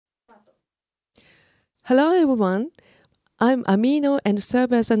Hello everyone, I'm Amino and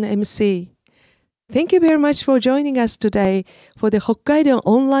serve as an MC. Thank you very much for joining us today for the Hokkaido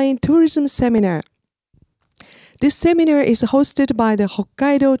Online Tourism Seminar. This seminar is hosted by the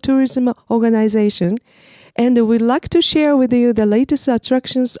Hokkaido Tourism Organization, and we'd like to share with you the latest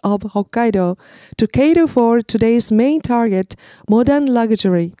attractions of Hokkaido to cater for today's main target, modern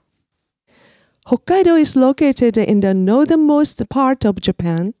luxury. Hokkaido is located in the northernmost part of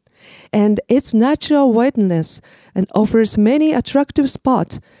Japan, and its natural wetness and offers many attractive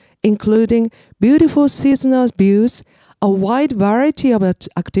spots, including beautiful seasonal views, a wide variety of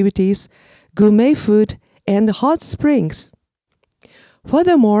activities, gourmet food, and hot springs.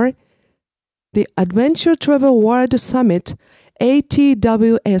 Furthermore, the Adventure Travel World Summit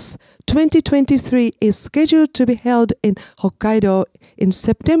ATWS 2023 is scheduled to be held in Hokkaido in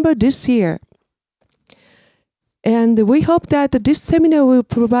September this year. And we hope that this seminar will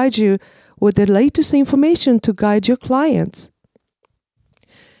provide you with the latest information to guide your clients.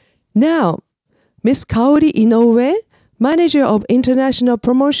 Now, Ms. Kaori Inoue, Manager of International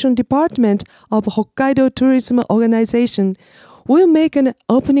Promotion Department of Hokkaido Tourism Organization, will make an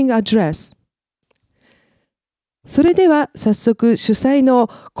opening address. それでは早速主催の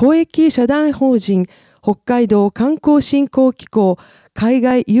公益社団法人北海道観光振興機構海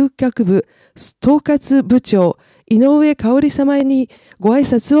外誘客部統括部長井上香織様にご挨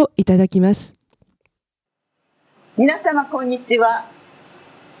拶をいただきます。皆様こんにちは。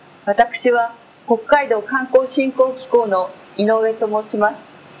私は北海道観光振興機構の井上と申しま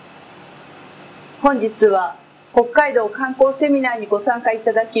す。本日は北海道観光セミナーにご参加い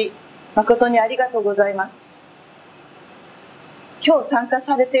ただき誠にありがとうございます。今日参加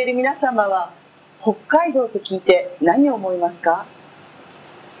されている皆様は北海道と聞いて何を思いますか？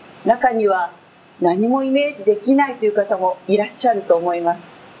中には何もイメージできないという方もいらっしゃると思いま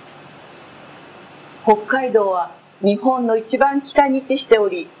す。北海道は日本の一番北に位置してお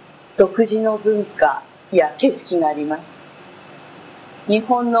り、独自の文化や景色があります。日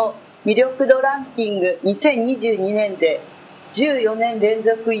本の魅力度ランキング2022年で14年連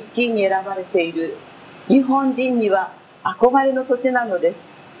続1位に選ばれている日本人には憧れの土地なので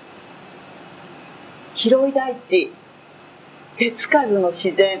す。広い大地、手つかずの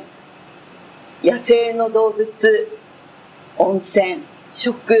自然、野生の動物、温泉、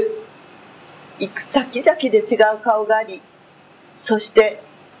食、行く先々で違う顔があり、そして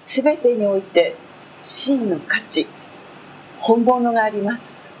全てにおいて真の価値、本物がありま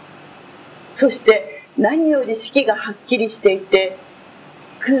す。そして何より四季がはっきりしていて、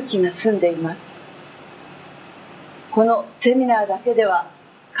空気が澄んでいます。このセミナーだけでは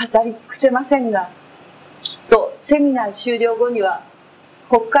語り尽くせませんが、きっとセミナー終了後には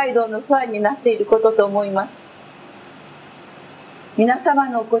北海道のファンになっていることと思います。皆様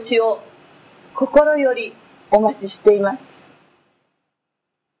のお越しを心よりお待ちしています。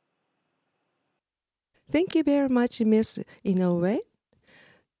Thank you very much, Ms. Inoue.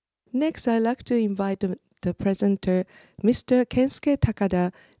 Next, I'd like to invite the presenter, Mr. Kensuke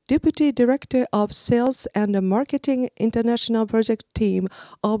Takada, Deputy Director of Sales and Marketing International Project Team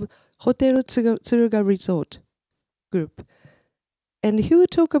of Hotel Tsuruga Resort Group. And he will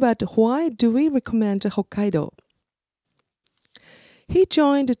talk about why do we recommend Hokkaido. He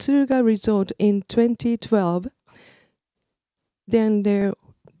joined Tsuruga Resort in 2012. Then they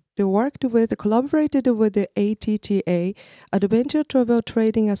collaborated with the ATTA, Adventure Travel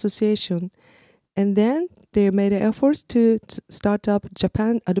Trading Association, and then they made efforts to start up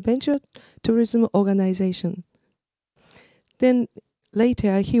Japan Adventure Tourism Organization. Then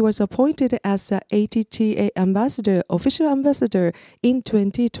later, he was appointed as the ATTA ambassador, official ambassador in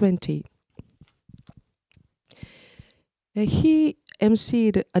 2020. He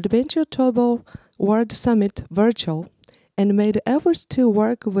emceed Adventure Travel World Summit virtual and made efforts to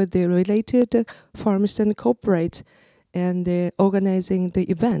work with the related firms and corporates and organizing the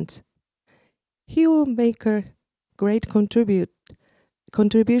event. He will make a great contribution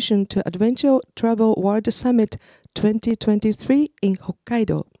to Adventure Travel World Summit 2023 in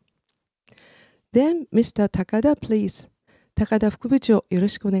Hokkaido. Then, Mr. Takada, please. 高田副部長、よろ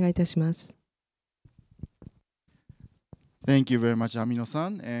しくお願いいたします。Thank you very much,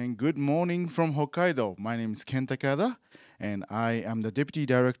 Amino-san, and good morning from Hokkaido. My name is Ken Takada, and I am the Deputy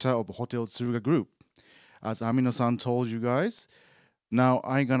Director of Hotel Tsuruga Group. As Amino-san told you guys, now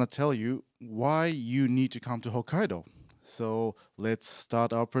I'm gonna tell you why you need to come to Hokkaido. So let's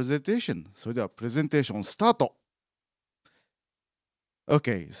start our presentation. それではプレゼンテーションスタート。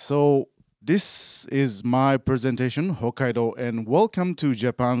Okay, so this is my presentation, Hokkaido, and welcome to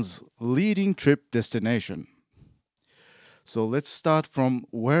Japan's leading trip destination. So let's start from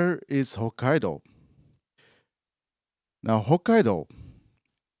where is Hokkaido? Now, Hokkaido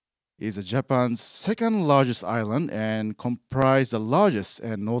is Japan's second largest island and comprises the largest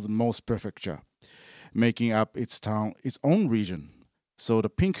and northernmost prefecture, making up its own region. So the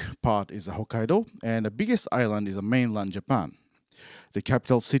pink part is Hokkaido, and the biggest island is mainland Japan. The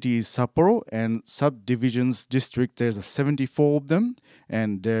capital city is Sapporo, and subdivisions district, there's 74 of them,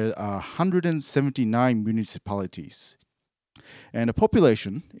 and there are 179 municipalities. And the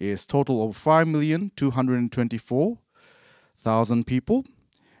population is total of 5,224,000 people,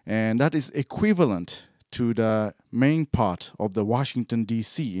 and that is equivalent to the main part of the Washington,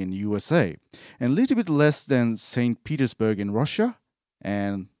 D.C. in USA, and a little bit less than St. Petersburg in Russia,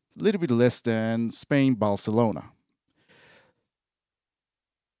 and a little bit less than Spain, Barcelona.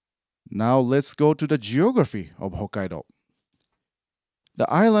 Now let's go to the geography of Hokkaido. The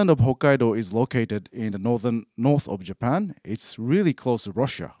island of Hokkaido is located in the north of Japan. It's really close to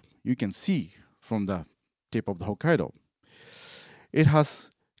Russia. You can see from the tip of the Hokkaido. It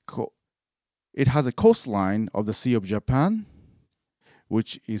has a coastline of the Sea of Japan,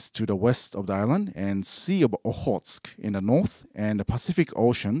 which is to the west of the island, and Sea of Okhotsk in the north, and the Pacific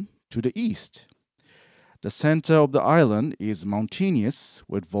Ocean to the east. The center of the island is mountainous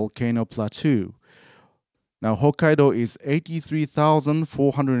with volcano plateau. Now, Hokkaido is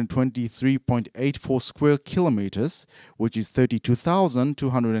 83,423.84 square kilometers, which is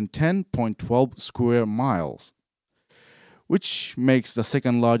 32,210.12 square miles, which makes the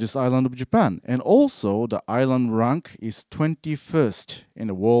second largest island of Japan. And also, the island rank is 21st in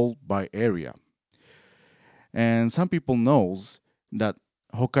the world by area. And some people knows that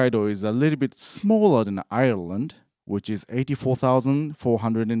Hokkaido is a little bit smaller than Ireland, which is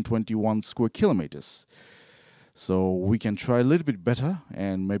 84,421 square kilometers. So we can try a little bit better,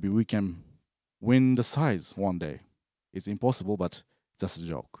 and maybe we can win the size one day. It's impossible, but just a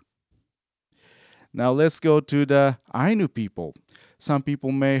joke. Now let's go to the Ainu people. Some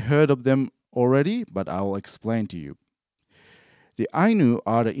people may have heard of them already, but I'll explain to you. The Ainu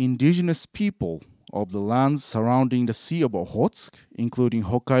are the indigenous people of the lands surrounding the Sea of Okhotsk, including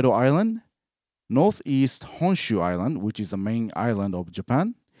Hokkaido Island, Northeast Honshu Island, which is the main island of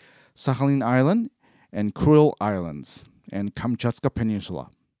Japan, Sakhalin Island, and Kuril Islands, and Kamchatka Peninsula.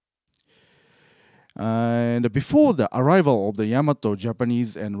 And before the arrival of the Yamato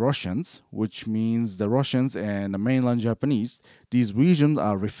Japanese and Russians, which means the Russians and the mainland Japanese, these regions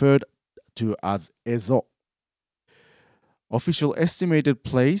are referred to as Ezo. Official estimated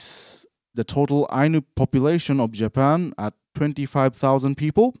place the total Ainu population of Japan at 25,000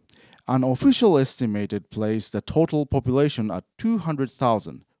 people. Unofficial estimated place the total population at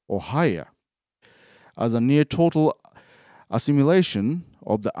 200,000 or higher. As a near total assimilation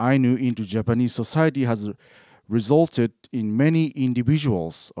of the Ainu into Japanese society has resulted in many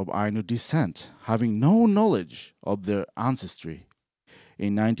individuals of Ainu descent having no knowledge of their ancestry.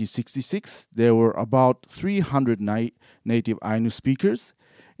 In 1966, there were about 300 native Ainu speakers.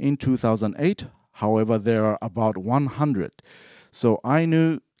 In 2008, however, there are about 100. So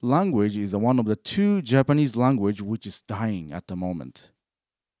Ainu language is one of the two Japanese language which is dying at the moment.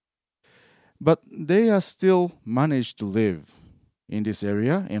 But they are still managed to live in this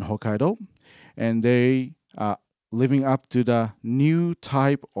area in Hokkaido, and they are living up to the new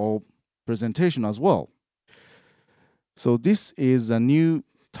type of presentation as well. So this is a new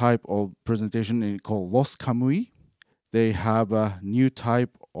type of presentation called Los Kamui. They have a new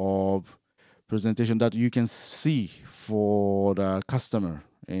type of presentation that you can see for the customer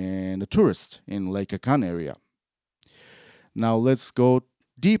and the tourist in Lake Akan area. Now let's go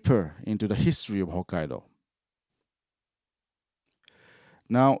deeper into the history of Hokkaido.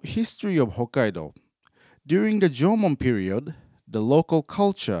 Now, history of Hokkaido. During the Jomon period, the local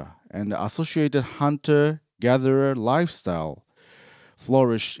culture and the associated hunter-gatherer lifestyle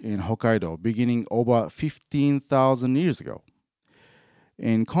flourished in Hokkaido, beginning over 15,000 years ago.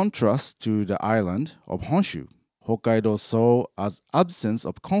 In contrast to the island of Honshu, Hokkaido saw as absence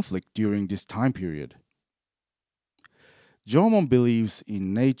of conflict during this time period. Jomon believes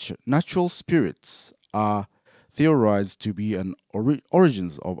in natural spirits are theorized to be an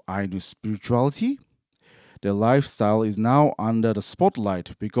origins of Ainu spirituality. Their lifestyle is now under the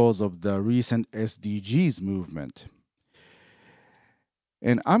spotlight because of the recent SDGs movement.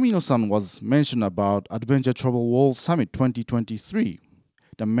 And Amino-san was mentioned about Adventure Travel World Summit 2023.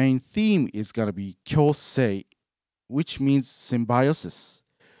 The main theme is going to be Kyosei, which means symbiosis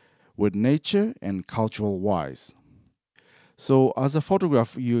with nature and cultural wise. So as a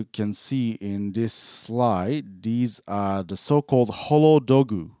photograph you can see in this slide, these are the so-called holo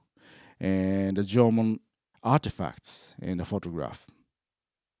dogu and the Jomon artifacts in the photograph.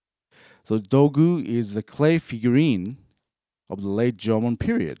 So dogu is a clay figurine of the late Jomon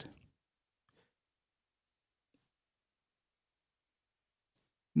period.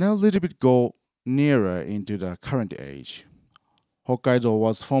 Now a little bit go nearer into the current age. Hokkaido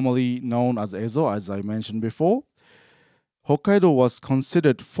was formerly known as Ezo, as I mentioned before. Hokkaido was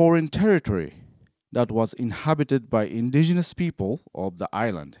considered foreign territory that was inhabited by indigenous people of the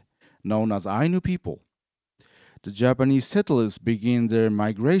island, known as Ainu people. The Japanese settlers began their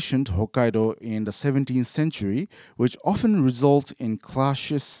migration to Hokkaido in the 17th century, which often resulted in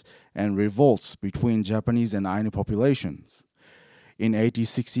clashes and revolts between Japanese and Ainu populations. In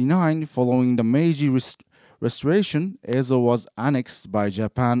 1869, following the Meiji Restoration, Ezo was annexed by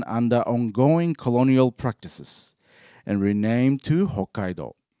Japan under ongoing colonial practices and renamed to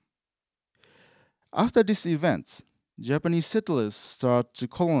Hokkaido. After these events, Japanese settlers started to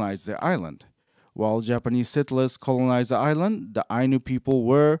colonize the island. While Japanese settlers colonized the island, the Ainu people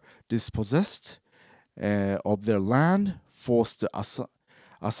were dispossessed of their land, forced to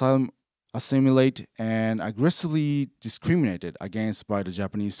assimilate, and aggressively discriminated against by the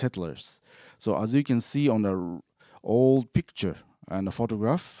Japanese settlers. So as you can see on the old picture and the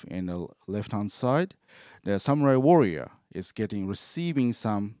photograph in the left-hand side, the samurai warrior is receiving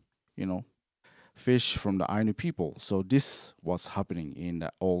some, fish from the Ainu people. So this was happening in the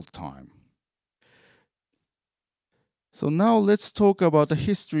old time. So now let's talk about the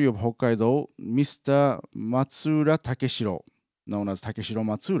history of Hokkaido. Mr. Matsura Takeshiro, known as Takeshiro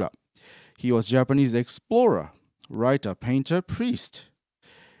Matsura. He was Japanese explorer, writer, painter, priest,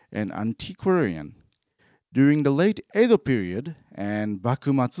 and antiquarian. During the late Edo period and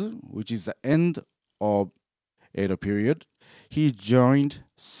Bakumatsu, which is the end of Edo period, he joined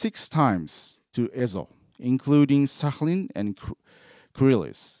 6 times to Ezo, including Sakhalin and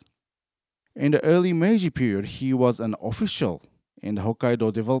Kurilis. In the early Meiji period, he was an official in the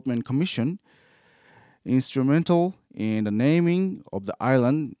Hokkaido Development Commission, instrumental in the naming of the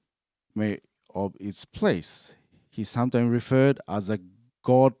island of its place. He sometimes referred as a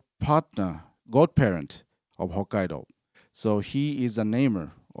godparent of Hokkaido. So he is a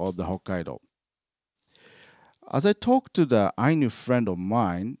namer of the Hokkaido. As I talked to the Ainu friend of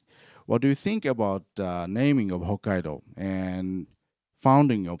mine, what do you think about the naming of Hokkaido and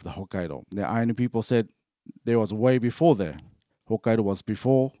founding of the Hokkaido? The Ainu people said there was way before there. Hokkaido was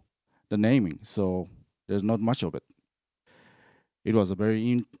before the naming, so there's not much of it. It was a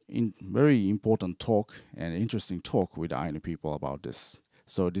very important talk and interesting talk with the Ainu people about this.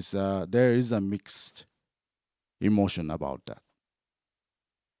 So there is a mixed emotion about that.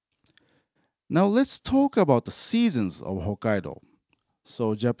 Now let's talk about the seasons of Hokkaido.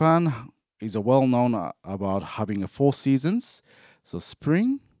 So Japan is well known about having 4 seasons. So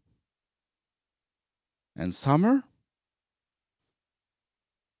spring and summer,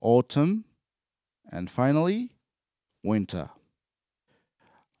 autumn, and finally winter.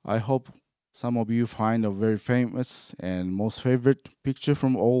 I hope some of you find a very famous and most favorite picture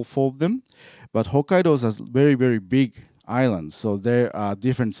from all 4 of them. But Hokkaido is a very, very big island, so there are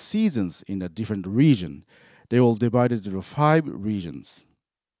different seasons in a different region. They will divide it into 5 regions.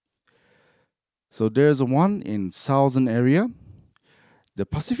 So there's one in southern area. The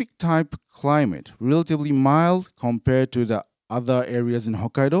Pacific type climate, relatively mild compared to the other areas in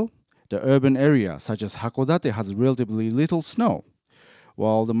Hokkaido. The urban area, such as Hakodate, has relatively little snow,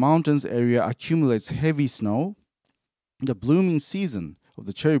 while the mountains area accumulates heavy snow. The blooming season of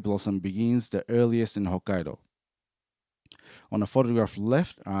the cherry blossom begins the earliest in Hokkaido. On the photograph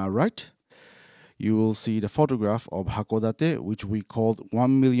right, you will see the photograph of Hakodate, which we called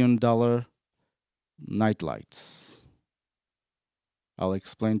 $1 million night lights. I'll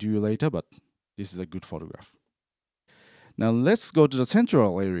explain to you later, but this is a good photograph. Now let's go to the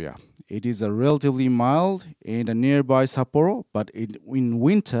central area. It is a relatively mild in the nearby Sapporo, but in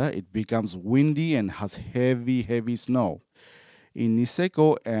winter it becomes windy and has heavy snow. In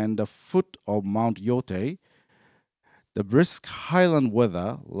Niseko and the foot of Mount Yote, the brisk highland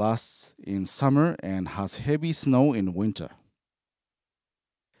weather lasts in summer and has heavy snow in winter.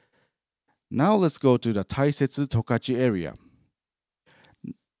 Now let's go to the Taisetsu Tokachi area.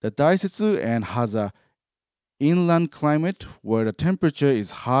 The Taisetsu has a inland climate where the temperature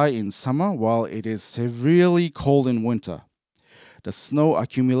is high in summer while it is severely cold in winter. The snow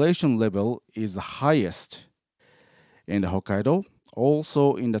accumulation level is the highest in the Hokkaido,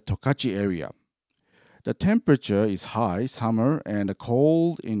 also in the Tokachi area. The temperature is high summer and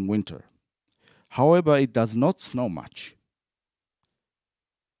cold in winter. However, it does not snow much.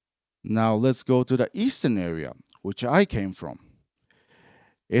 Now let's go to the eastern area, which I came from.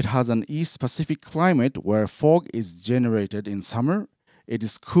 It has an East Pacific climate where fog is generated in summer. It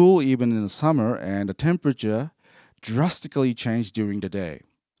is cool even in the summer, and the temperature drastically change during the day.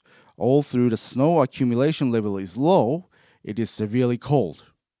 All through the snow accumulation level is low, it is severely cold,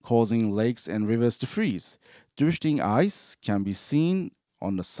 causing lakes and rivers to freeze. Drifting ice can be seen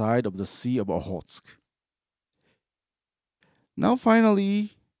on the side of the Sea of Okhotsk. Now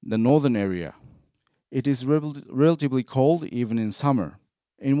finally, the northern area. It is relatively cold even in summer.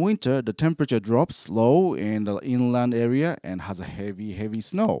 In winter, the temperature drops low in the inland area and has a heavy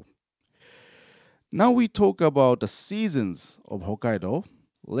snow. Now we talk about the seasons of Hokkaido.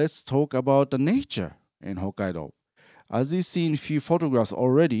 Let's talk about the nature in Hokkaido. As you've seen a few photographs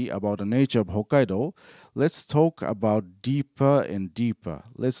already about the nature of Hokkaido, let's talk about deeper and deeper.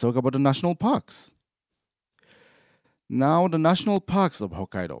 Let's talk about the national parks. Now the national parks of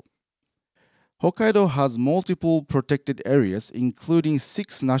Hokkaido. Hokkaido has multiple protected areas, including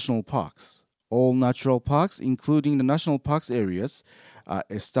 6 national parks. All natural parks, including the national parks areas, are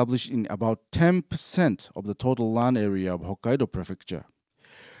established in about 10% of the total land area of Hokkaido Prefecture.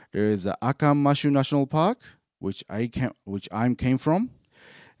 There is the Akan-Mashu National Park, which I came from,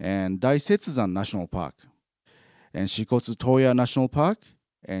 and Daisetsuzan National Park, and Shikotsu Toya National Park,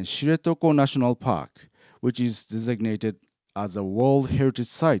 and Shiretoko National Park, which is designated as a World Heritage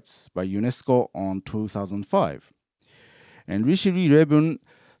Sites by UNESCO on 2005, and Rishiri Rebun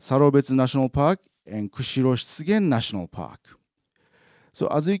Sarobetsu National Park and Kushiro Shitsugen National Park. So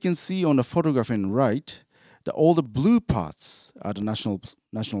as you can see on the photograph on the right, all the blue parts are the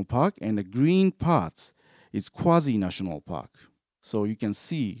national park, and the green parts is quasi-national park. So you can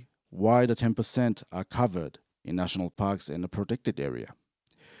see why the 10% are covered in national parks and the protected area.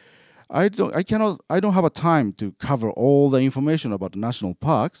 I don't have a time to cover all the information about the national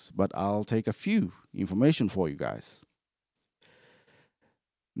parks, but I'll take a few information for you guys.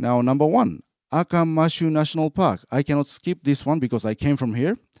 Now, number 1, Akan-Mashu National Park. I cannot skip this one because I came from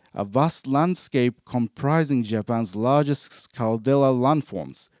here. A vast landscape comprising Japan's largest caldera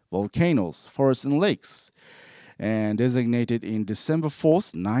landforms, volcanoes, forests, and lakes, and designated in December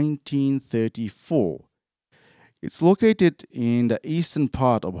 4th, 1934. It's located in the eastern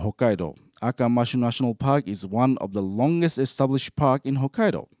part of Hokkaido. Akan-Mashu National Park is one of the longest established parks in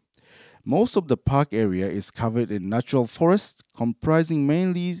Hokkaido. Most of the park area is covered in natural forest, comprising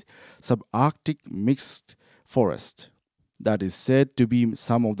mainly subarctic mixed forest. That is said to be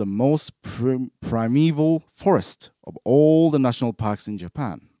some of the most primeval forest of all the national parks in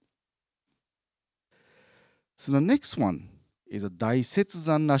Japan. So the next one is a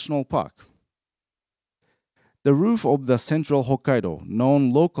Daisetsuzan National Park. The roof of the central Hokkaido,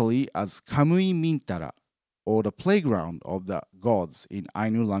 known locally as Kamui Mintara, or the playground of the gods in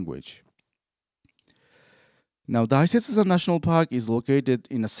Ainu language. Now, Daisetsuzan National Park is located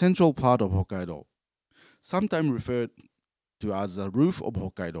in the central part of Hokkaido, sometimes referred to as the roof of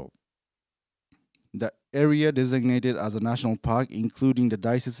Hokkaido. The area designated as a national park, including the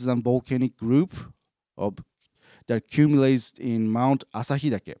Daisetsuzan volcanic group that accumulates in Mount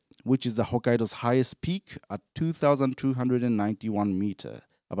Asahidake, which is the Hokkaido's highest peak at 2,291 meters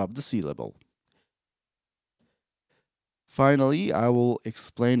above the sea level. Finally, I will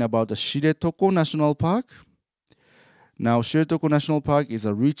explain about the Shiretoko National Park. Now, Shiretoko National Park is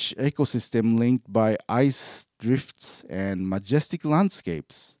a rich ecosystem linked by ice drifts and majestic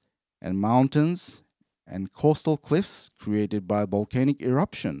landscapes, and mountains and coastal cliffs created by volcanic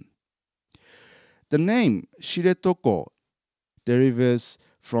eruption. The name Shiretoko derives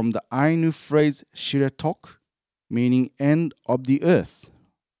from the Ainu phrase Shiretok, meaning end of the earth.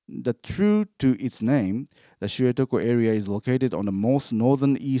 True to its name, the Shiretoko area is located on the most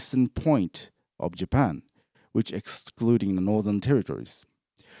northern eastern point of Japan, which excluding the northern territories.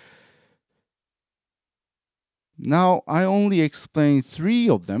 Now, I only explained 3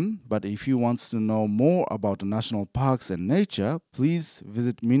 of them, but if you want to know more about the national parks and nature, please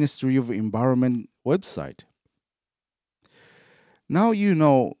visit Ministry of Environment website. Now you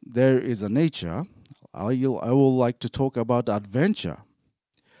know there is a nature, I would like to talk about adventure.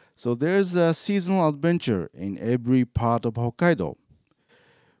 So there's a seasonal adventure in every part of Hokkaido.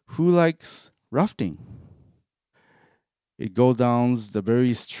 Who likes rafting? It goes down the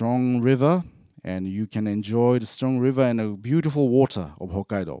very strong river, and you can enjoy the strong river and the beautiful water of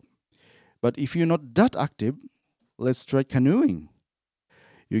Hokkaido. But if you're not that active, let's try canoeing.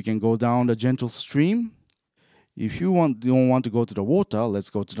 You can go down the gentle stream. If you don't want to go to the water, let's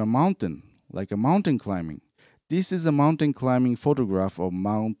go to the mountain, like a mountain climbing. This is a mountain climbing photograph of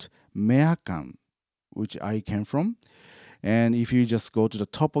Mount Meakan, which I came from. And if you just go to the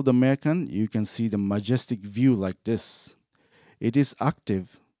top of the Meakan, you can see the majestic view like this. It is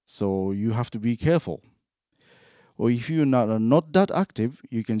active, so you have to be careful. Or if you're not that active,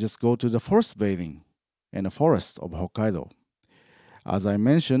 you can just go to the forest bathing. and the forests of Hokkaido. As I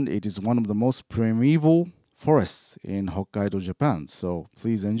mentioned, it is one of the most primeval forests in Hokkaido, Japan, so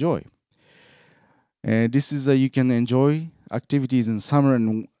please enjoy. This is you can enjoy activities in summer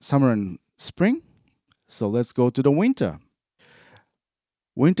and spring. So let's go to the winter.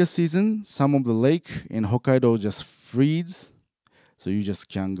 Winter season, some of the lake in Hokkaido just freeze. So you just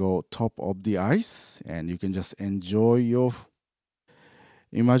can go top of the ice and you can just enjoy your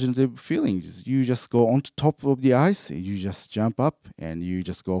imaginative feelings. You just go on top of the ice, you just jump up and you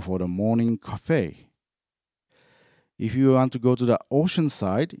just go for the morning cafe. If you want to go to the ocean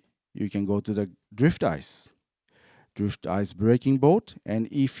side, you can go to the drift ice breaking boat. And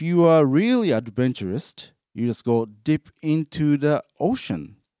if you are really adventurous, you just go deep into the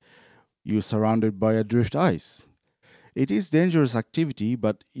ocean. You're surrounded by a drift ice. It is dangerous activity,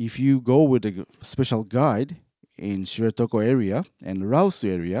 but if you go with a special guide in Shiretoko area and Rouse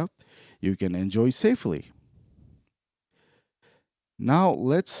area, you can enjoy safely. Now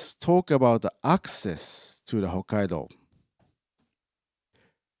let's talk about the access to the Hokkaido.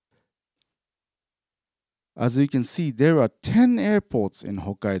 As you can see, there are 10 airports in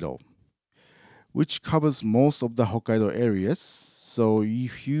Hokkaido, which covers most of the Hokkaido areas. So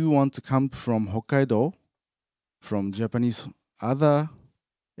if you want to come from Hokkaido, from Japanese other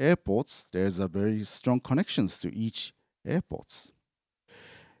airports, there's a very strong connections to each airports.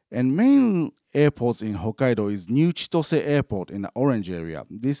 And main airports in Hokkaido is New Chitose Airport in the orange area.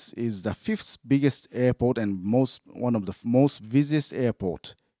 This is the 5th biggest airport and one of the most busiest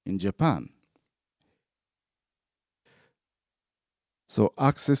airport in Japan. So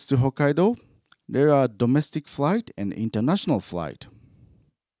access to Hokkaido, there are domestic flight and international flight.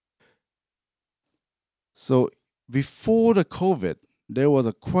 So before the COVID, there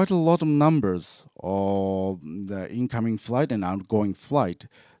was quite a lot of numbers of the incoming flight and outgoing flight.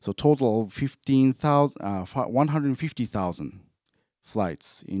 So total of 150,000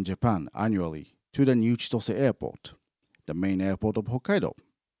 flights in Japan annually to the New Chitose Airport, the main airport of Hokkaido.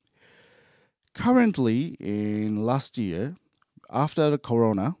 Currently, in last year, after the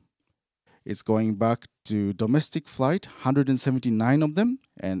corona, it's going back to domestic flight, 179 of them,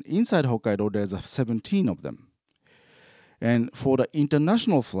 and inside Hokkaido, there's 17 of them. And for the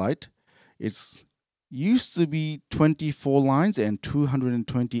international flight, it's used to be 24 lines and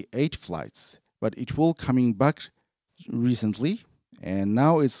 228 flights, but it will coming back recently, and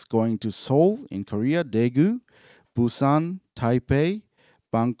now it's going to Seoul in Korea, Daegu, Busan, Taipei,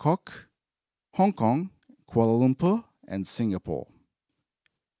 Bangkok, Hong Kong, Kuala Lumpur, and Singapore.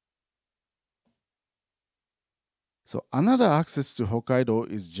 So another access to Hokkaido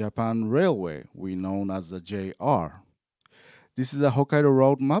is Japan Railway, we known as the JR. This is a Hokkaido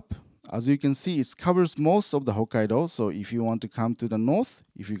road map. As you can see, it covers most of the Hokkaido. So if you want to come to the north,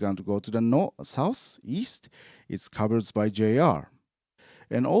 if you want to go to the south, east, it's covered by JR.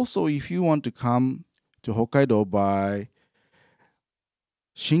 And also, if you want to come to Hokkaido by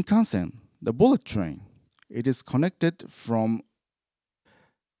Shinkansen, the bullet train, it is connected from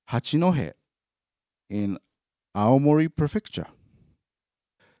Hachinohe in Aomori Prefecture.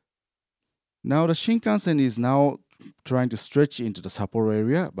 Now the Shinkansen is now trying to stretch into the Sapporo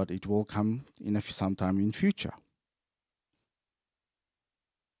area, but it will come in sometime in future.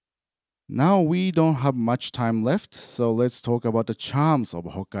 Now we don't have much time left, so let's talk about the charms of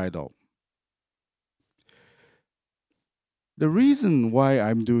Hokkaido. The reason why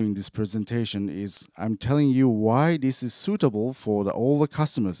I'm doing this presentation is I'm telling you why this is suitable for all the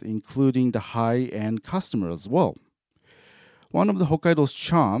customers, including the high-end customers as well. One of the Hokkaido's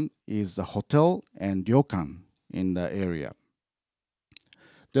charm is the hotel and ryokan in the area.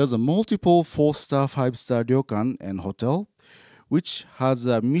 There's a multiple 4-star, 5-star ryokan and hotel, which has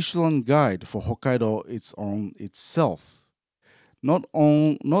a Michelin guide for Hokkaido itself. Not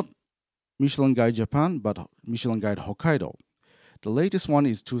Michelin Guide Japan, but Michelin Guide Hokkaido. The latest one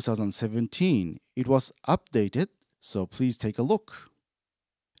is 2017. It was updated, so please take a look.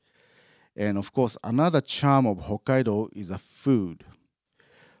 And of course, another charm of Hokkaido is the food.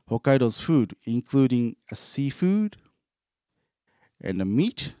 Hokkaido's food, including a seafood and the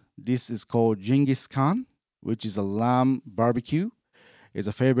meat. This is called Genghis Khan, which is a lamb barbecue. It's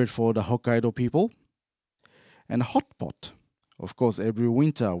a favorite for the Hokkaido people. And hot pot. Of course, every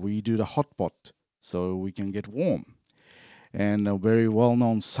winter we do the hot pot so we can get warm. And a very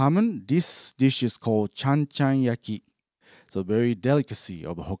well-known salmon. This dish is called chan-chan yaki. So very delicacy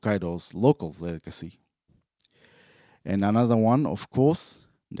of Hokkaido's local delicacy. And another one, of course,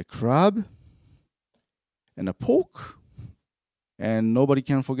 the crab and the pork. And nobody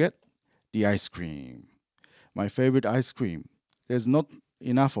can forget the ice cream. My favorite ice cream. There's not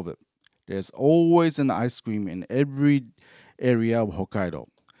enough of it. There's always an ice cream in every area of Hokkaido.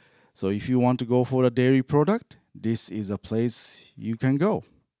 So if you want to go for a dairy product, this is a place you can go.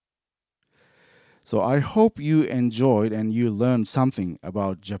 So I hope you enjoyed and you learned something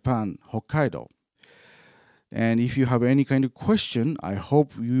about Japan, Hokkaido. And if you have any kind of question, I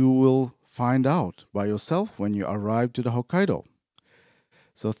hope you will find out by yourself when you arrive to the Hokkaido.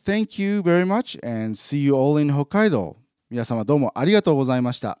 So thank you very much and see you all in Hokkaido. 皆様どうもありがとうござい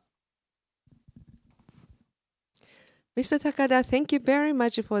ました。Mr. Takada, thank you very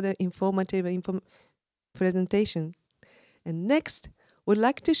much for the informative presentation. And next, we'd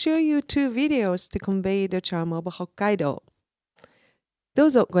like to show you 2 videos to convey the charm of Hokkaido. どう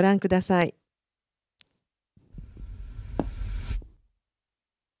ぞご覧ください。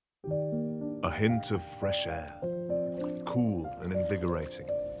A hint of fresh air, cool and invigorating,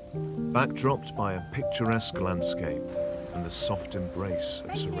 backdropped by a picturesque landscape and the soft embrace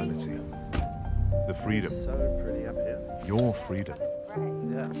of serenity. The freedom, your freedom,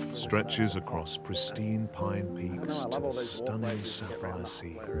 stretches across pristine pine peaks to the stunning sapphire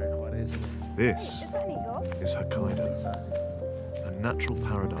sea. This is Hokkaido, a natural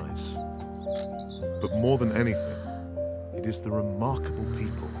paradise. But more than anything, it is the remarkable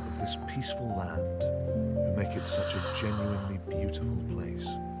people of this peaceful land who make it such a genuinely beautiful place.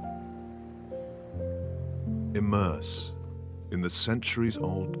 Immerse in the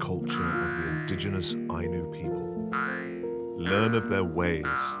centuries-old culture of the indigenous Ainu people. Learn of their ways,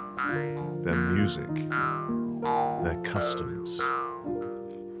 their music, their customs.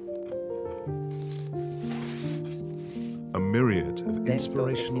 A myriad of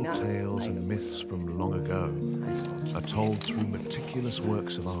inspirational tales and myths from long ago are told through meticulous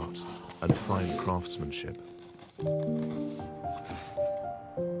works of art and fine craftsmanship.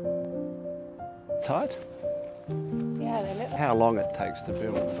 Tight? Yeah, they look like How long it takes to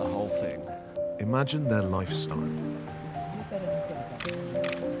build the whole thing. Imagine their lifestyle and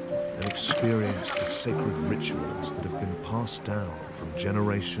experience the sacred rituals that have been passed down from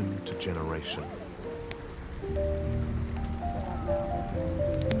generation to generation.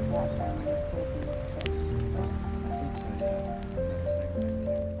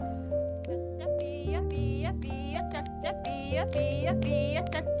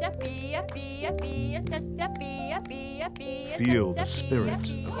 Feel the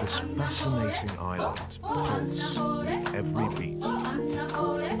spirit of this fascinating island pulse with every beat.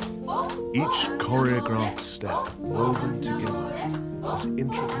 Each choreographed step woven together as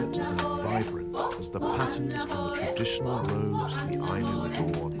intricate and vibrant as the patterns on the traditional robes the Ainu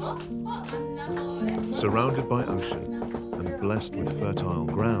adorn. Surrounded by ocean and blessed with fertile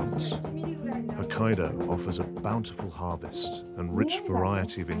grounds, Hokkaido offers a bountiful harvest and rich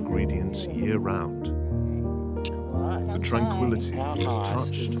variety of ingredients year-round. The tranquility is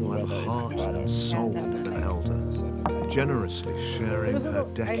touched by the heart and soul of an elder, generously sharing her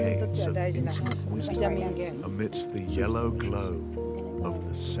decades of intimate wisdom amidst the yellow glow of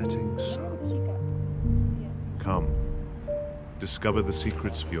the setting sun. Come, discover the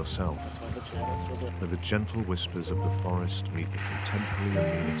secrets for yourself, where the gentle whispers of the forest meet the contemporary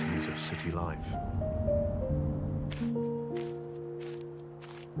amenities of city life.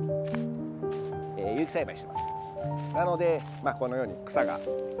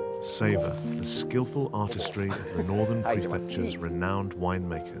 Savor the skillful artistry of the Northern Prefecture's renowned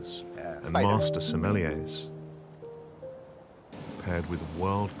winemakers and master sommeliers, paired with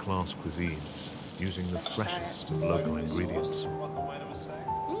world-class cuisines using the freshest of local ingredients.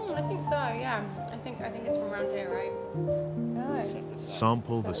 I think so, yeah. I think it's from around here, right? No.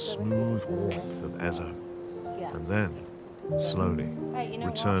 Sample the smooth warmth of Ezo, and then, slowly,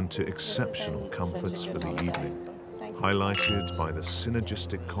 return to exceptional comforts for the evening, highlighted by the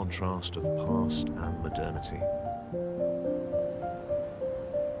synergistic contrast of past and modernity.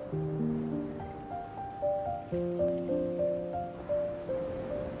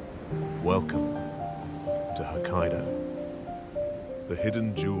 Welcome to Hokkaido, the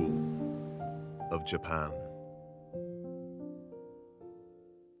hidden jewel of Japan.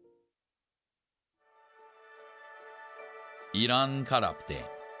 Iran Karapte.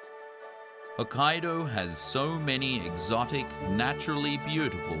 Hokkaido has so many exotic, naturally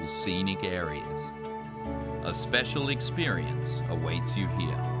beautiful scenic areas. A special experience awaits you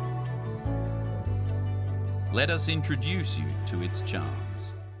here. Let us introduce you to its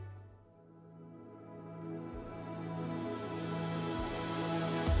charms.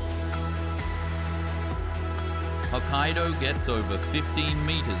 Hokkaido gets over 15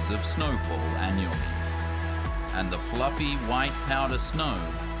 meters of snowfall annually, and the fluffy white powder snow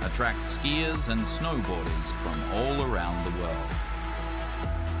attracts skiers and snowboarders from all around the world.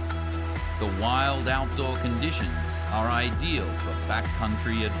 The wild outdoor conditions are ideal for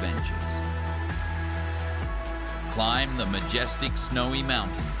backcountry adventures. Climb the majestic snowy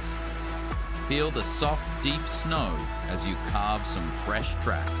mountains. Feel the soft, deep snow as you carve some fresh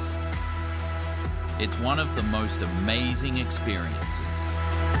tracks. It's one of the most amazing experiences.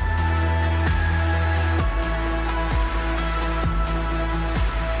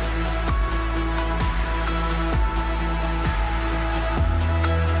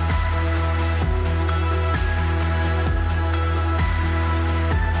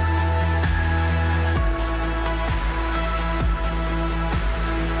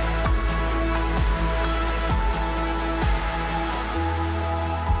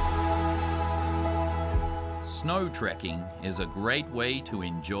 Snow trekking is a great way to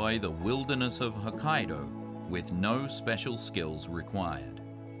enjoy the wilderness of Hokkaido with no special skills required.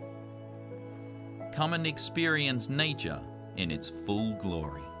 Come and experience nature in its full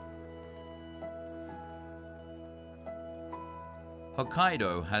glory.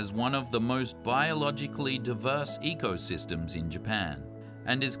 Hokkaido has one of the most biologically diverse ecosystems in Japan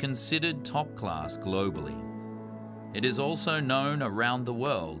and is considered top class globally. It is also known around the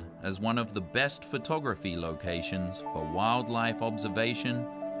world as one of the best photography locations for wildlife observation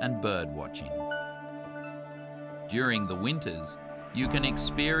and bird watching. During the winters, you can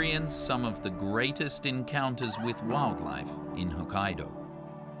experience some of the greatest encounters with wildlife in Hokkaido.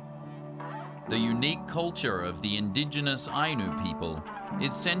 The unique culture of the indigenous Ainu people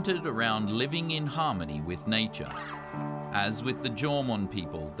is centered around living in harmony with nature, as with the Jomon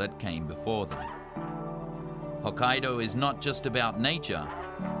people that came before them. Hokkaido is not just about nature.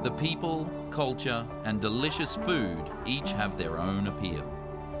 The people, culture, and delicious food each have their own appeal.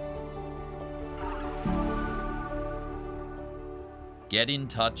 Get in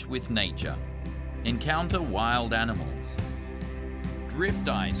touch with nature. Encounter wild animals. Drift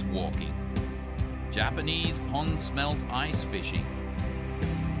ice walking. Japanese pond smelt ice fishing.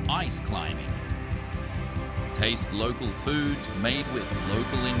 Ice climbing. Taste local foods made with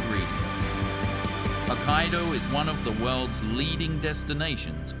local ingredients. Hokkaido is one of the world's leading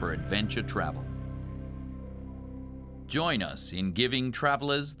destinations for adventure travel. Join us in giving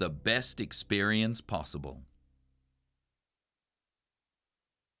travelers the best experience possible.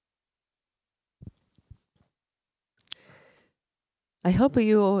 I hope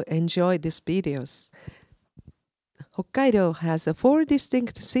you all enjoyed these videos. Hokkaido has 4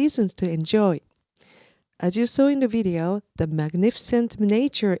 distinct seasons to enjoy. As you saw in the video, the magnificent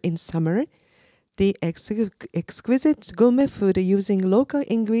nature in summer, the exquisite gourmet food using local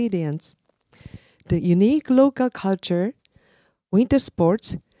ingredients, the unique local culture, winter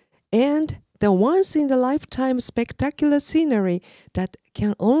sports, and the once-in-a-lifetime spectacular scenery that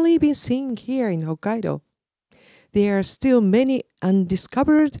can only be seen here in Hokkaido. There are still many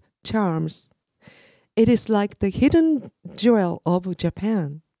undiscovered charms. It is like the hidden jewel of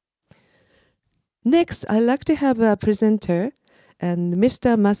Japan. Next, I'd like to have a presenter, and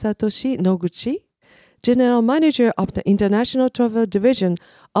Mr. Masatoshi Noguchi, General Manager of the International Travel Division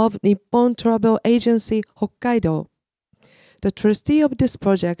of Nippon Travel Agency Hokkaido. The trustee of this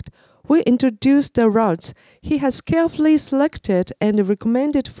project will introduce the routes he has carefully selected and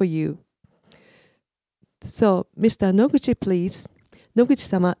recommended for you. So, Mr. Noguchi, please. 野口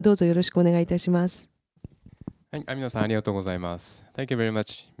様、どうぞよろしくお願いいたします。はい、アミノさんありがとうございます。Thank you very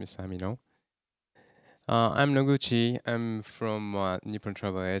much, Mr. Amino. I'm Noguchi. I'm from Nippon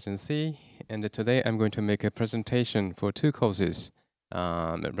Travel Agency, and today I'm going to make a presentation for 2 courses,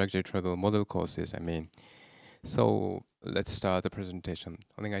 luxury travel model courses, I mean. So let's start the presentation.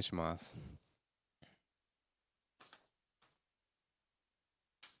 お願いします。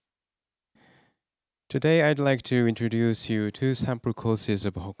Today I'd like to introduce you to sample courses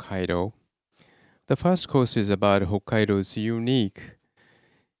of Hokkaido. The first course is about Hokkaido's unique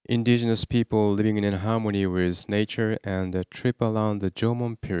indigenous people living in harmony with nature and a trip around the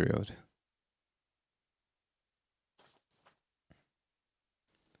Jomon period.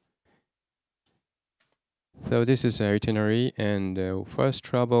 So this is the itinerary, and first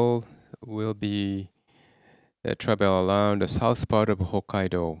travel will be travel around the south part of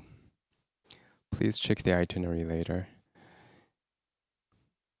Hokkaido. Please check the itinerary later.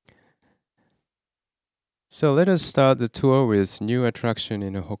 So let us start the tour with new attraction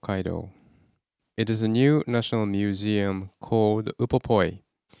in Hokkaido. It is a new national museum called Upopoi,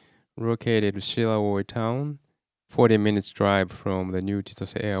 located in Shiraoi town, 40 minutes drive from the new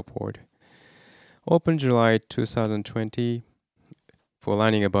Chitose airport. Opened July 2020 for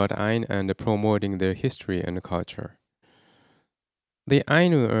learning about Ainu and promoting their history and culture. The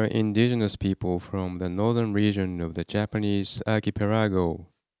Ainu are indigenous people from the northern region of the Japanese archipelago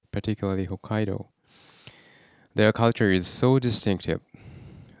particularly Hokkaido. Their culture is so distinctive.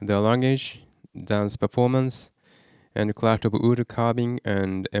 Their language, dance performance, and craft of wood carving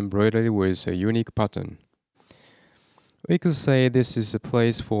and embroidery with a unique pattern. We could say this is a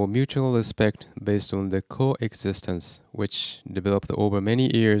place for mutual respect based on the coexistence which developed over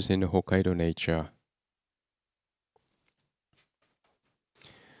many years in Hokkaido nature.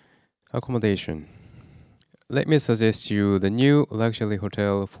 Accommodation. Let me suggest you the new luxury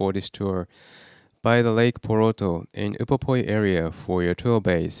hotel for this tour by the Lake Poroto in Upopoi area for your tour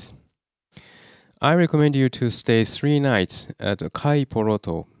base. I recommend you to stay 3 nights at Kai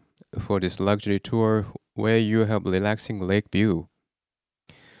Poroto for this luxury tour where you have relaxing lake view.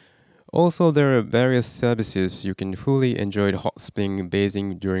 Also, there are various services you can fully enjoy hot spring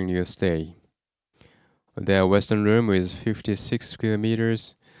bathing during your stay. Their western room is 56 square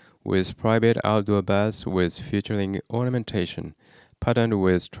meters with private outdoor baths with featuring ornamentation patterned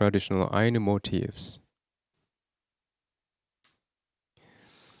with traditional Ainu motifs.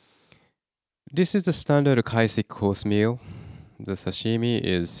 This is the standard kaiseki course meal. The sashimi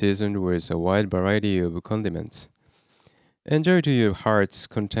is seasoned with a wide variety of condiments. Enjoy to your heart's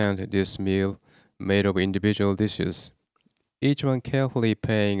content this meal made of individual dishes, each one carefully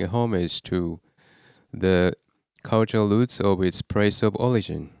paying homage to the cultural roots of its place of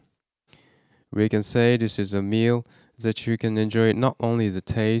origin. We can say this is a meal that you can enjoy not only the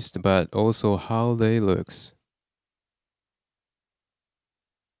taste but also how they looks.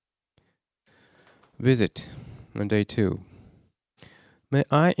 Visit on day 2. May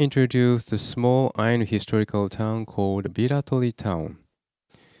I introduce the small Ainu historical town called Biratori Town.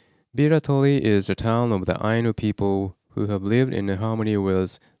 Biratori is a town of the Ainu people who have lived in harmony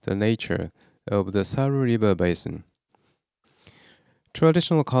with the nature of the Saru River Basin.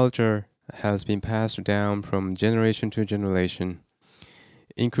 Traditional culture has been passed down from generation to generation,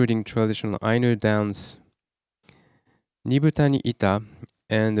 including traditional Ainu dance, Nibutani Ita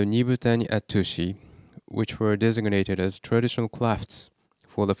and Nibutani Atushi, which were designated as traditional crafts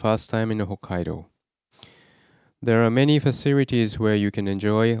for the first time in Hokkaido. There are many facilities where you can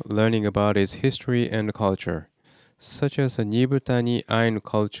enjoy learning about its history and culture, such as the Nibutani Ainu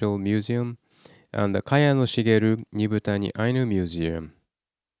Cultural Museum and the Kayano Shigeru Nibutani Ainu Museum.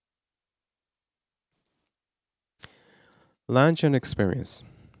 Lunch and experience.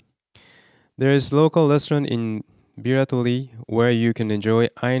 There is local restaurant in Biratori where you can enjoy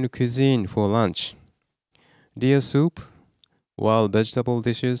Ainu cuisine for lunch. Deer soup, wild vegetable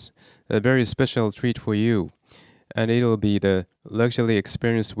dishes, a very special treat for you, and it'll be the luxury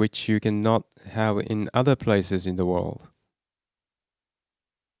experience which you cannot have in other places in the world.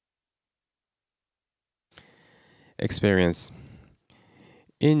 Experience.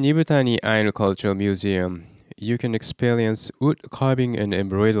 In Nibutani Ainu Cultural Museum, you can experience wood carving and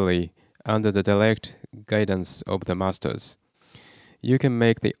embroidery under the direct guidance of the masters. You can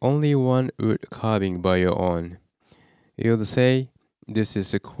make the only one wood carving by your own. You'll say this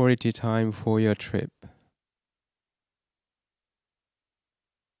is a quality time for your trip.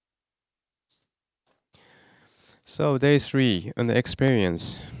 So day 3 on the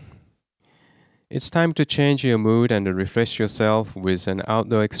experience. It's time to change your mood and refresh yourself with an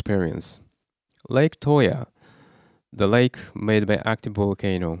outdoor experience. Lake Toya, the lake made by active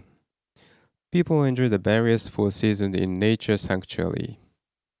volcano. People enjoy the various four seasons in nature sanctuary.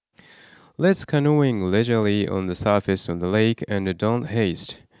 Let's canoeing leisurely on the surface of the lake and don't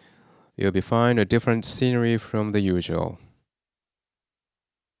haste. You'll be find a different scenery from the usual.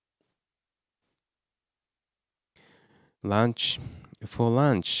 Lunch. For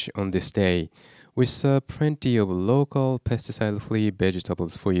lunch on this day, we serve plenty of local pesticide-free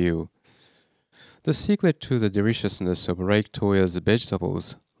vegetables for you. The secret to the deliciousness of Lake Toya's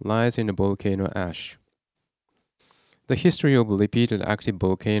vegetables lies in the volcano ash. The history of repeated active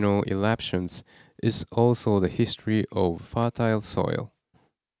volcano eruptions is also the history of fertile soil.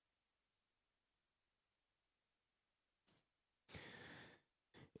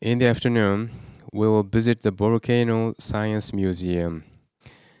 In the afternoon, we will visit the Volcano Science Museum.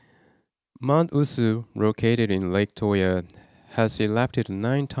 Mount Usu, located in Lake Toya, has erupted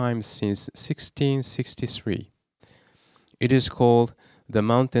 9 times since 1663. It is called the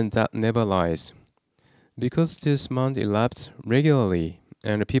mountain that never lies, because this mountain erupts regularly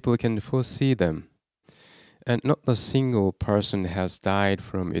and people can foresee them, and not a single person has died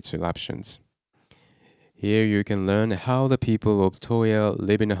from its eruptions. Here you can learn how the people of Toya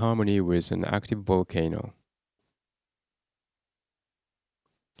live in harmony with an active volcano.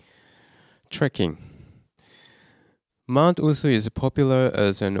 Trekking. Mount Usu is popular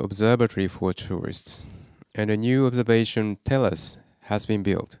as an observatory for tourists, and a new observation terrace has been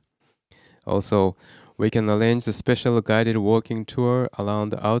built. Also, we can arrange a special guided walking tour along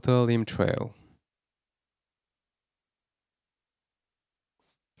the Outer Rim Trail.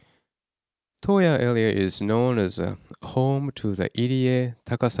 Toya area is known as a home to the Irie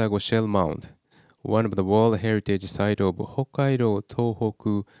Takasago Shell Mound, one of the World Heritage Site of Hokkaido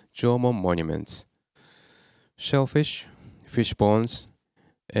Tohoku Jomon monuments. Shellfish, fish bones,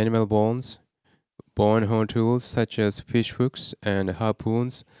 animal bones, bone horn tools such as fish hooks and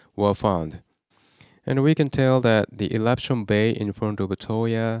harpoons were found. And we can tell that the eruption bay in front of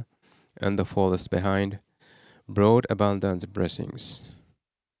Toya and the forest behind brought abundant blessings.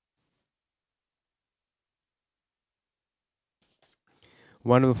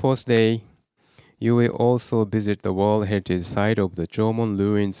 One of the first day, you will also visit the World Heritage Site of the Jomon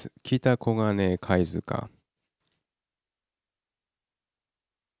Ruins Kita Kogane Kaizuka.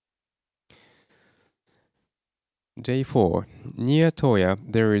 Day 4. Near Toya,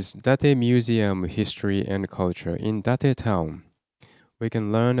 there is Date Museum of History and Culture in Date Town. We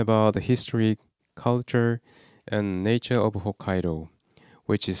can learn about the history, culture, and nature of Hokkaido,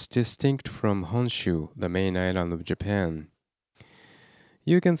 which is distinct from Honshu, the main island of Japan.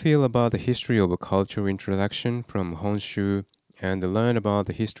 You can feel about the history of a cultural introduction from Honshu and learn about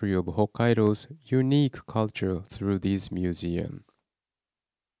the history of Hokkaido's unique culture through this museum.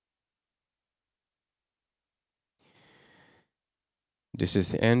 This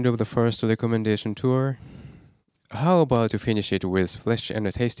is the end of the first recommendation tour. How about to finish it with fresh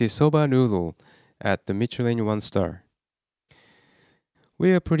and tasty soba noodle at the Michelin 1-star?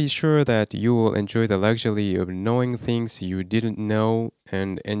 We are pretty sure that you will enjoy the luxury of knowing things you didn't know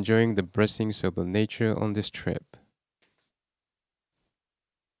and enjoying the blessings of nature on this trip.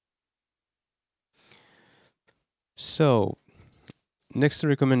 So, next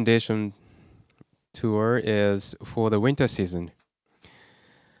recommendation tour is for the winter season.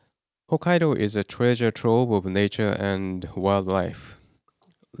 Hokkaido is a treasure trove of nature and wildlife.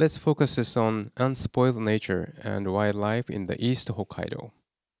 Let's focus on unspoiled nature and wildlife in the East Hokkaido.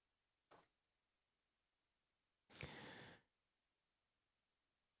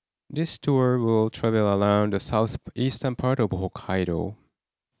 This tour will travel around the southeastern part of Hokkaido,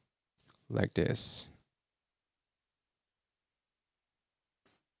 like this.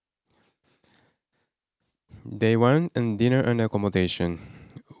 Day 1 and dinner and accommodation.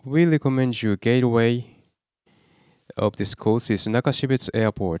 We recommend you gateway of this course is Nakashibetsu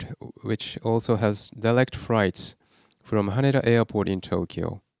Airport, which also has direct flights from Haneda Airport in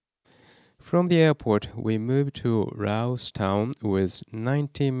Tokyo. From the airport, we move to Rouse Town with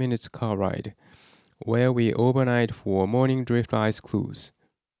 90 minutes car ride, where we overnight for morning drift ice cruise.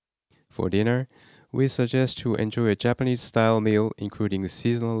 For dinner, we suggest to enjoy a Japanese-style meal including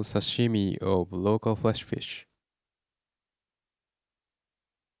seasonal sashimi of local fresh fish.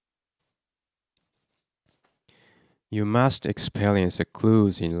 You must experience a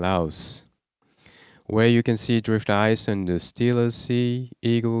cruise in Laos, where you can see drift ice and the Steelers sea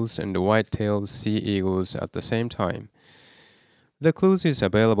eagles and the white-tailed sea eagles at the same time. The cruise is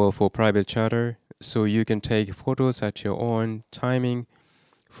available for private charter, so you can take photos at your own timing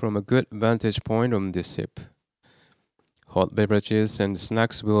from a good vantage point on this ship. Hot beverages and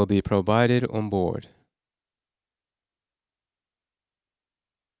snacks will be provided on board.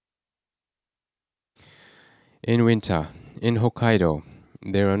 In winter, in Hokkaido,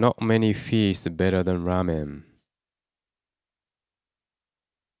 there are not many feasts better than ramen.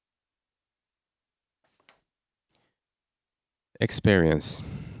 Experience.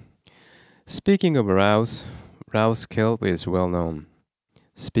 Speaking of Rouse kelp is well known.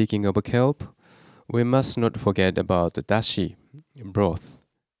 Speaking of kelp, we must not forget about the dashi, broth,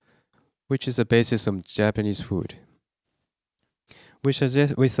 which is the basis of Japanese food. We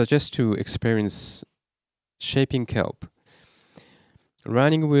suggest to experience shaping kelp.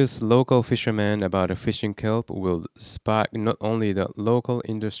 Running with local fishermen about fishing kelp will spark not only the local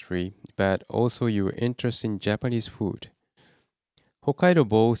industry, but also your interest in Japanese food. Hokkaido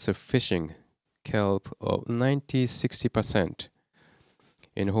boasts a fishing kelp of 90-60%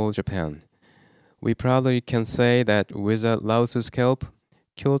 in whole Japan. We proudly can say that without Laosus kelp,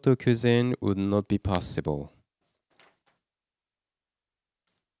 Kyoto cuisine would not be possible.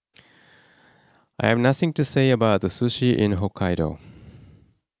 I have nothing to say about the sushi in Hokkaido.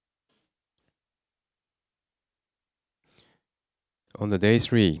 On the day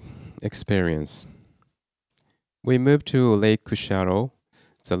 3, experience. We moved to Lake Kusharo,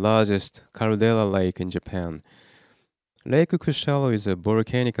 the largest caldera lake in Japan. Lake Kusharo is a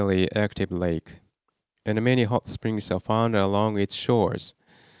volcanically active lake, and many hot springs are found along its shores.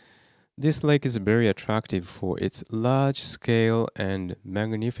 This lake is very attractive for its large scale and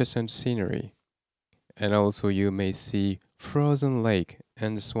magnificent scenery. And also you may see frozen lake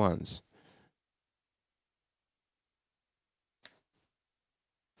and swans.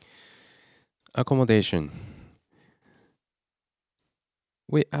 Accommodation.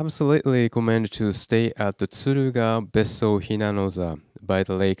 We absolutely recommend to stay at the Tsuruga Besso Hinanoza by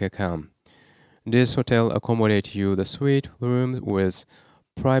the Lake Akan. This hotel accommodates you the suite room with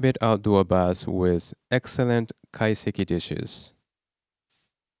private outdoor baths with excellent kaiseki dishes.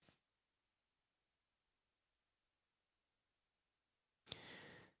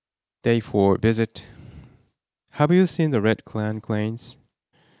 Day 4 visit. Have you seen the red clan cranes?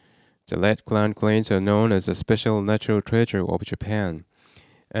 The red clan cranes are known as a special natural treasure of Japan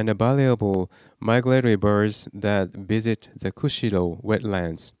and are valuable migratory birds that visit the Kushiro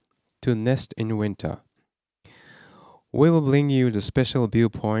wetlands to nest in winter. We will bring you the special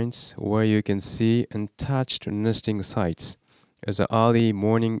viewpoints where you can see and touch the nesting sites as an early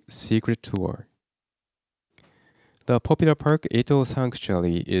morning secret tour. The popular park Ito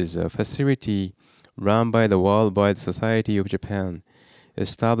Sanctuary is a facility run by the Worldwide Society of Japan,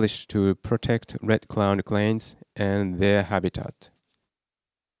 established to protect red-crowned cranes and their habitat.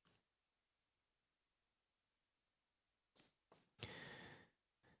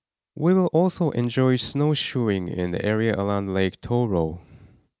 We will also enjoy snowshoeing in the area around Lake Toro.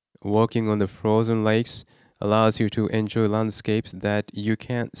 Walking on the frozen lakes allows you to enjoy landscapes that you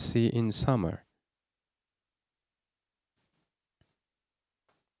can't see in summer.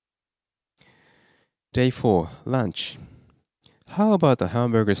 Day 4, lunch. How about a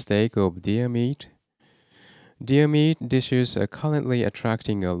hamburger steak of deer meat? Deer meat dishes are currently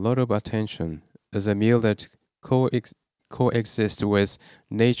attracting a lot of attention as a meal that coexist with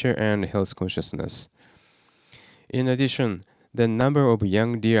nature and health consciousness. In addition, the number of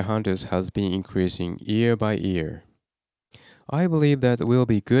young deer hunters has been increasing year by year. I believe that will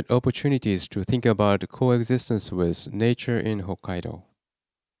be good opportunities to think about coexistence with nature in Hokkaido.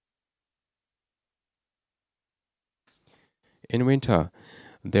 In winter,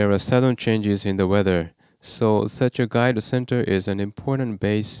 there are sudden changes in the weather, so such a guide center is an important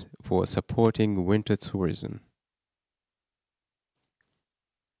base for supporting winter tourism.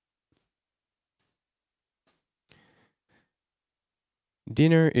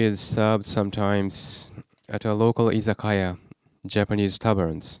 Dinner is served sometimes at a local izakaya, Japanese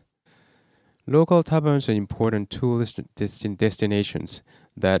taverns. Local taverns are important tourist destinations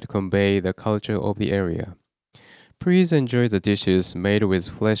that convey the culture of the area. Please enjoy the dishes made with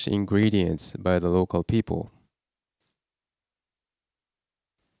fresh ingredients by the local people.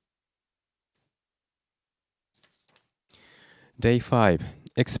 Day 5.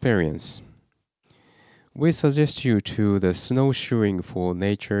 Experience. We suggest you to the snowshoeing for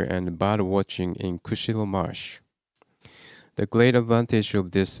nature and bird watching in Kushiro Marsh. The great advantage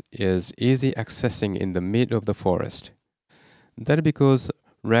of this is easy accessing in the mid of the forest. That because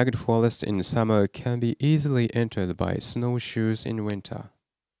rugged forest in summer can be easily entered by snowshoes in winter.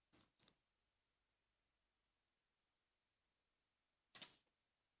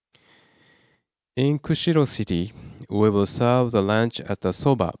 In Kushiro City, we will serve the lunch at the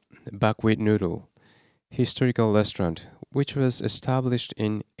Soba, buckwheat noodle, historical restaurant, which was established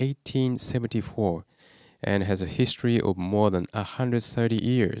in 1874 and has a history of more than 130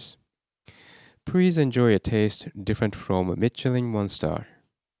 years. Please enjoy a taste different from Michelin 1-star.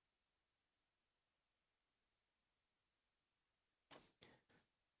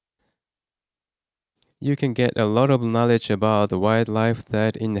 You can get a lot of knowledge about the wildlife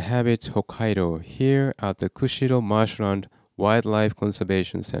that inhabits Hokkaido here at the Kushiro Marshland Wildlife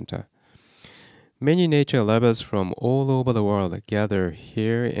Conservation Center. Many nature lovers from all over the world gather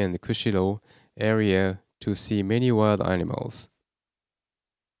here in the Kushiro area to see many wild animals.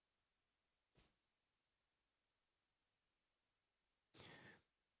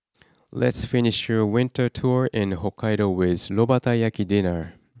 Let's finish your winter tour in Hokkaido with robatayaki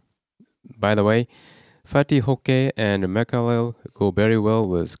dinner. By the way, fatty hokke and mackerel go very well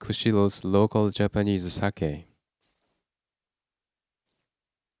with Kushiro's local Japanese sake.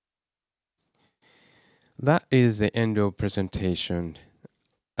 That is the end of presentation.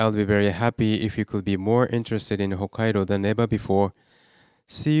 I'll be very happy if you could be more interested in Hokkaido than ever before.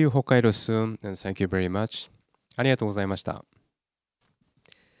 See you Hokkaido soon and thank you very much. ありがとうございました。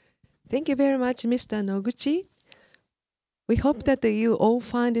Thank you very much, Mr. Noguchi. We hope that you all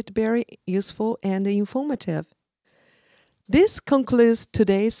find it very useful and informative. This concludes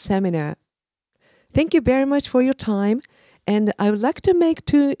today's seminar. Thank you very much for your time, and I would like to make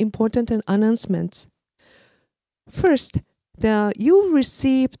two important announcements. First, you will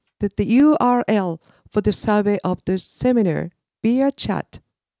receive the URL for the survey of the seminar via chat.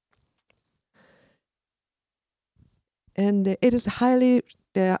 And it is highly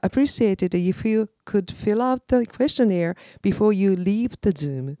appreciated if you could fill out the questionnaire before you leave the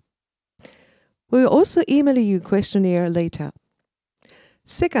Zoom. We'll also email you questionnaire later.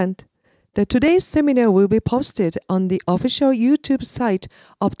 Second, today's seminar will be posted on the official YouTube site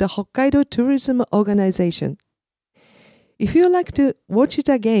of the Hokkaido Tourism Organization. If you'd like to watch it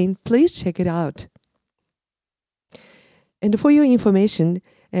again, please check it out. And for your information,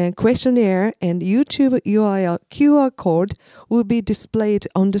 questionnaire and YouTube URL QR code will be displayed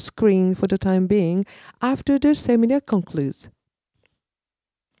on the screen for the time being after the seminar concludes.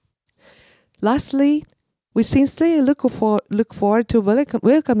 Lastly, we sincerely look forward to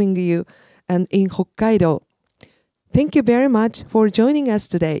welcoming you in Hokkaido. Thank you very much for joining us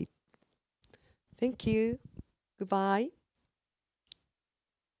today. Thank you. Goodbye.